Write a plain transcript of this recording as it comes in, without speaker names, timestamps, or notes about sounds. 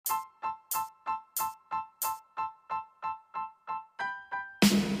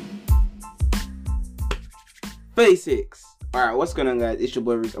36. Alright, what's going on, guys? It's your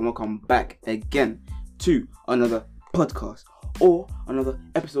boy Reese, and welcome back again to another podcast or another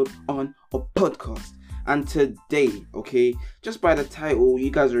episode on a podcast. And today, okay, just by the title, you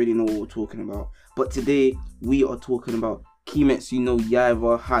guys already know what we're talking about. But today, we are talking about Kimetsu no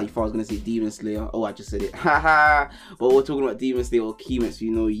Yaiba. I thought I was going to say Demon Slayer. Oh, I just said it. Haha. But we're talking about Demon Slayer or Kimetsu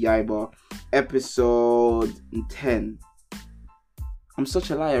no Yaiba, episode 10. I'm such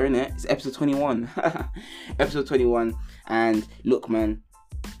a liar, innit? It's episode 21. Episode 21. And look, man,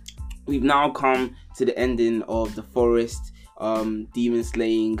 we've now come to the ending of the forest demon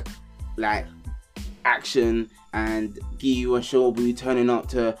slaying action, and Giyu and Shobu turning up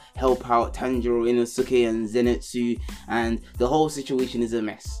to help out Tanjiro, Inosuke and Zenitsu, and the whole situation is a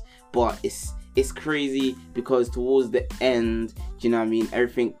mess. But it's crazy because towards the end, do you know what I mean,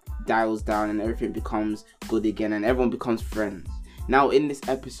 everything dials down and everything becomes good again and everyone becomes friends. Now in this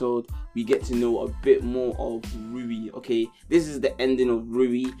episode, we get to know a bit more of Rui, okay? This is the ending of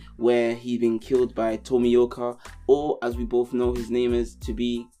Rui, where he's been killed by Tomioka, or as we both know his name is to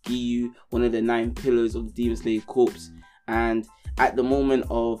be Giyu, one of the 9 pillars of the Demon Slayer Corps. And at the moment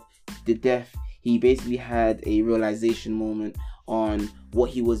of the death, he basically had a realization moment on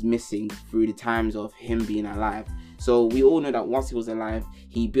what he was missing through the times of him being alive. So we all know that once he was alive,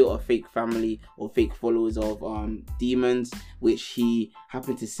 he built a fake family or fake followers of demons, which he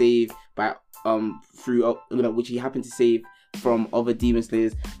happened to save by which he happened to save from other demon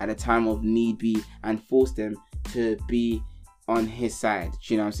slayers at a time of need be, and forced them to be on his side.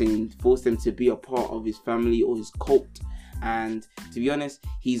 You know what I'm saying? Forced them to be a part of his family or his cult. And to be honest,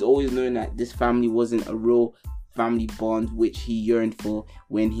 he's always known that this family wasn't a real family bond which he yearned for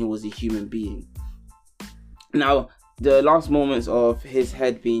when he was a human being. Now, the last moments of his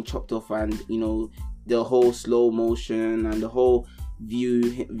head being chopped off, and you know, the whole slow motion and the whole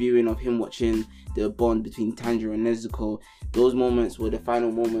viewing of him watching the bond between Tanjiro and Nezuko, those moments were the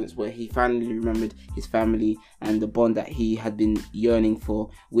final moments where he finally remembered his family and the bond that he had been yearning for,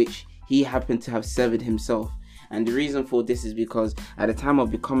 which he happened to have severed himself. And the reason for this is because at the time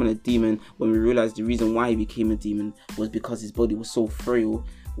of becoming a demon, when we realized the reason why he became a demon was because his body was so frail.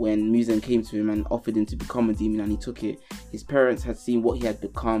 When Muzan came to him and offered him to become a demon and he took it, his parents had seen what he had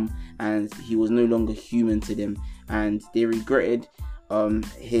become and he was no longer human to them, and they regretted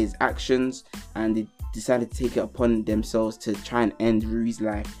his actions, and they decided to take it upon themselves to try and end Rui's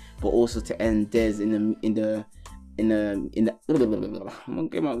life, but also to end theirs in the I'm gonna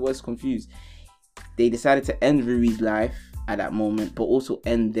get my words confused. They decided to end Rui's life at that moment, but also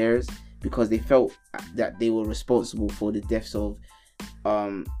end theirs because they felt that they were responsible for the deaths of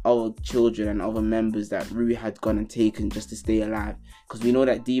other children and other members that Rui had gone and taken just to stay alive. Because we know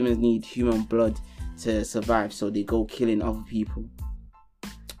that demons need human blood to survive, so they go killing other people.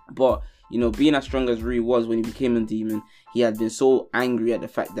 But you know, being as strong as Rui was when he became a demon, he had been so angry at the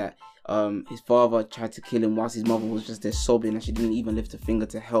fact that his father tried to kill him whilst his mother was just there sobbing and she didn't even lift a finger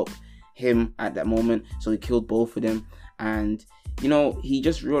to help him at that moment. So he killed both of them, and you know, he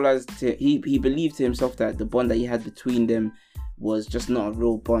just realized he believed to himself that the bond that he had between them was just not a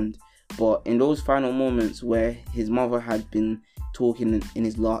real bond. But in those final moments where his mother had been talking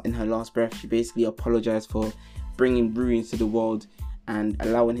in her last breath, she basically apologized for bringing Rui into the world and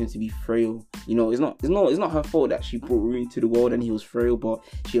allowing him to be frail. You know, it's not her fault that she brought Rui into the world and he was frail, but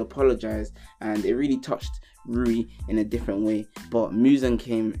she apologized, and it really touched Rui in a different way. But Muzan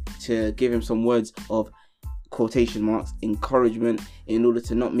came to give him some words of quotation marks encouragement in order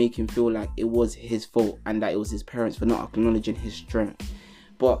to not make him feel like it was his fault and that it was his parents for not acknowledging his strength.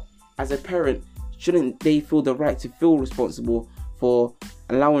 But as a parent, shouldn't they feel the right to feel responsible for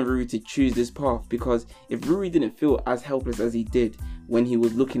allowing Rui to choose this path? Because if Rui didn't feel as helpless as he did when he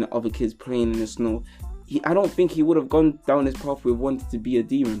was looking at other kids playing in the snow, I don't think he would have gone down this path with wanting to be a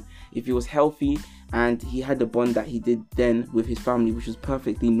demon. If he was healthy and he had the bond that he did then with his family, which was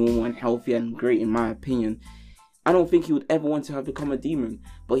perfectly normal and healthy and great in my opinion, I don't think he would ever want to have become a demon.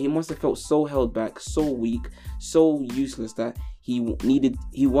 But he must have felt so held back, so weak, so useless that he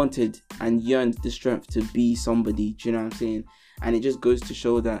wanted and yearned the strength to be somebody. Do you know what I'm saying? And it just goes to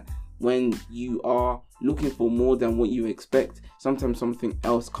show that when you are looking for more than what you expect, sometimes something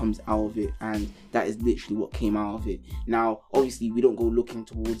else comes out of it, and that is literally what came out of it. Now, obviously, we don't go looking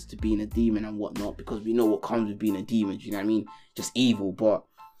towards to being a demon and whatnot because we know what comes with being a demon. Do you know what I mean? Just evil. But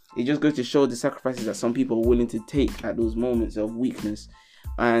it just goes to show the sacrifices that some people are willing to take at those moments of weakness.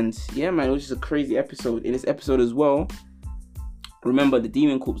 And yeah, man, it was just a crazy episode. In this episode as well, remember, the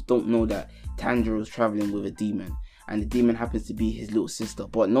Demon Corps don't know that Tanjiro is traveling with a demon, and the demon happens to be his little sister.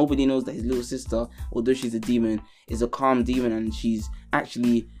 But nobody knows that his little sister, although she's a demon, is a calm demon, and she's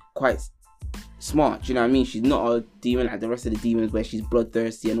actually quite smart. You know what I mean? She's not a demon like the rest of the demons where she's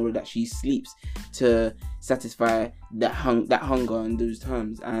bloodthirsty and all of that. She sleeps to satisfy that hunger on those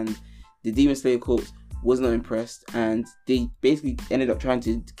terms. And the Demon Slayer Corps was not impressed, and they basically ended up trying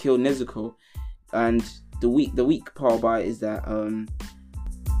to kill Nezuko. And the weak part about it is that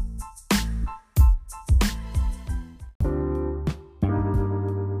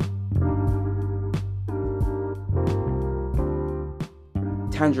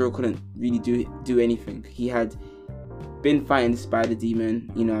Tanjiro couldn't really do anything. He had been fighting the spider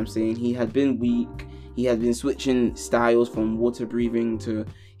demon, you know what I'm saying? He had been weak. He had been switching styles from water breathing to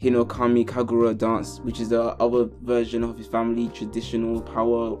Hinokami Kagura dance, which is the other version of his family traditional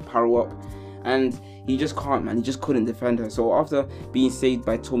power up. And he just can't, man. He just couldn't defend her. So after being saved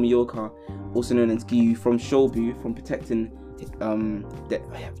by Tomioka, also known as Giyu, from Shobu, from protecting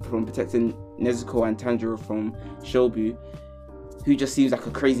Nezuko and Tanjiro from Shobu, who just seems like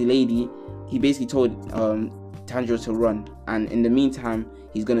a crazy lady, he basically told Tanjiro to run. And in the meantime,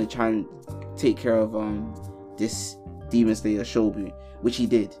 he's gonna try and take care of this Demon Slayer Shobu, which he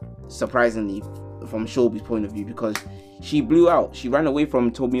did, surprisingly, from Shobu's point of view, because she blew out. She ran away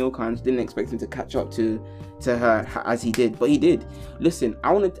from Tomioka and didn't expect him to catch up to her as he did, but he did. Listen,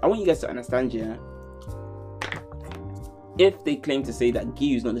 I want you guys to understand, yeah. If they claim to say that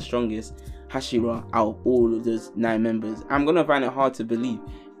Giyu is not the strongest Hashira out of all of those 9 members, I'm gonna find it hard to believe,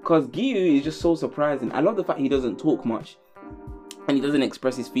 because Giyu is just so surprising. I love the fact he doesn't talk much and he doesn't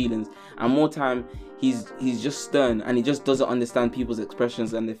express his feelings, and more time he's just stern and he just doesn't understand people's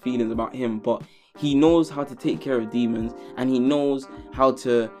expressions and their feelings about him. But he knows how to take care of demons and he knows how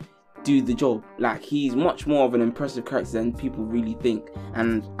to do the job. Like, he's much more of an impressive character than people really think,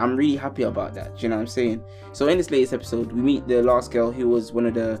 and I'm really happy about that. Do you know what I'm saying? So in this latest episode, we meet the last girl who was one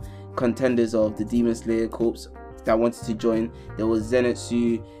of the contenders of the Demon Slayer Corps that wanted to join. There was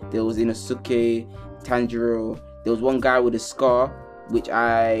Zenitsu, there was Inosuke, Tanjiro, there was one guy with a scar, which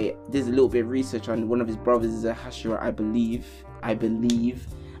I did a little bit of research on. One of his brothers is a Hashira, I believe,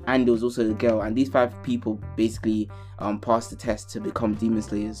 and there was also the girl. And these 5 people basically passed the test to become Demon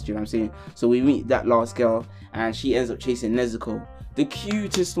Slayers. Do you know what I'm saying? So we meet that last girl and she ends up chasing Nezuko. The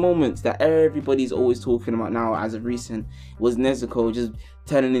cutest moments that everybody's always talking about now as of recent was Nezuko just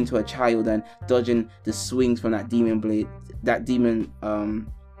turning into a child and dodging the swings from that demon blade, that demon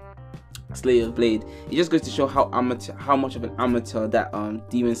Slayer blade. It just goes to show how much of an amateur that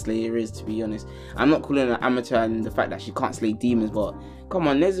Demon Slayer is, to be honest. I'm not calling her an amateur and the fact that she can't slay demons, but come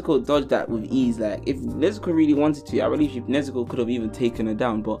on, Nezuko dodged that with ease. Like, if Nezuko really wanted to, I believe Nezuko could have even taken her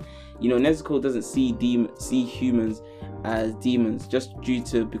down. But you know, Nezuko doesn't see humans as demons just due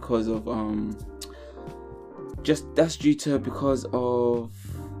to because of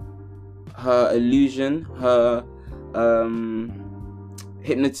her illusion, her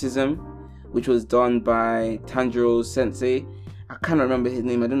hypnotism, which was done by Tanjiro's sensei. I can't remember his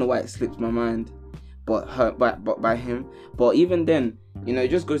name. I don't know why it slips my mind, but by him. But even then, you know, it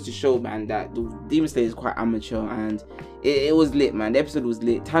just goes to show, man, that the Demon Slayer is quite amateur, and it was lit, man. The episode was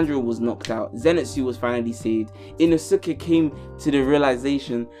lit. Tanjiro was knocked out. Zenitsu was finally saved. Inosuke came to the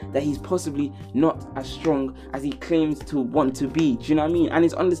realization that he's possibly not as strong as he claims to want to be. Do you know what I mean? And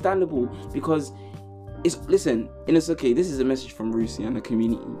it's understandable, because listen, Inosuke, this is a message from Rusi and the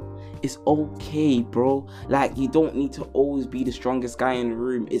community. It's okay, bro. Like, you don't need to always be the strongest guy in the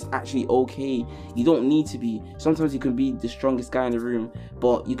room. It's actually okay. You don't need to be. Sometimes you can be the strongest guy in the room,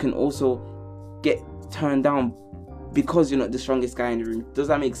 but you can also get turned down because you're not the strongest guy in the room. Does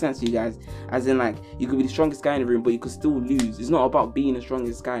that make sense to you guys? As in, like, you could be the strongest guy in the room, but you could still lose. It's not about being the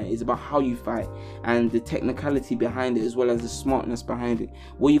strongest guy. It's about how you fight and the technicality behind it, as well as the smartness behind it.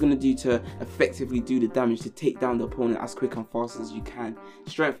 What you're going to do to effectively do the damage to take down the opponent as quick and fast as you can.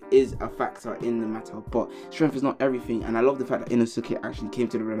 Strength is a factor in the matter, but strength is not everything. And I love the fact that Inosuke actually came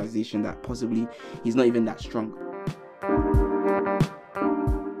to the realization that possibly he's not even that strong.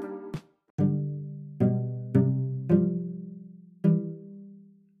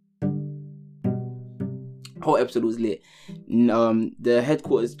 Whole episode was lit. The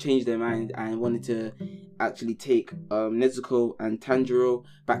headquarters changed their mind and wanted to actually take Nezuko and Tanjiro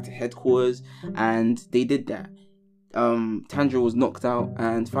back to headquarters, and they did that. Tanjiro was knocked out,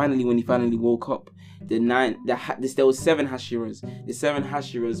 and finally, when he finally woke up, there was 7 Hashiras. The 7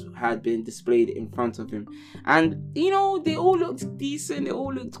 Hashiras had been displayed in front of him, and you know, they all looked decent, they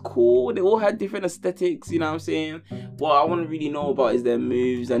all looked cool, they all had different aesthetics, you know what I'm saying? What I want to really know about is their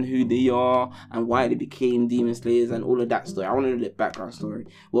moves and who they are and why they became Demon Slayers and all of that story. I want to know the background story.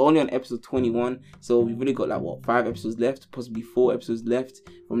 We're only on episode 21, so we've really got like 5 episodes left, possibly 4 episodes left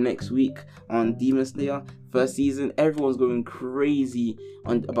from next week on Demon Slayer. first season. Everyone's going crazy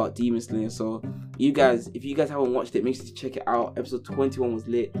about Demon Slayer. So you guys, if you guys haven't watched it, make sure to check it out. Episode 21 was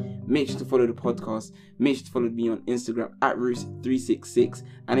lit. Make sure to follow the podcast. Make sure to follow me on Instagram at Roos366.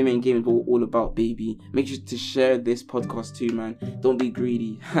 Anime and gaming all about, baby. Make sure to share this podcast too, man. Don't be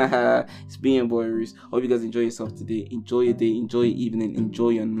greedy. It's being boy Roos. Hope you guys enjoy yourself today. Enjoy your day. Enjoy your evening. Enjoy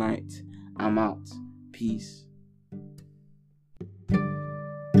your night. I'm out. Peace.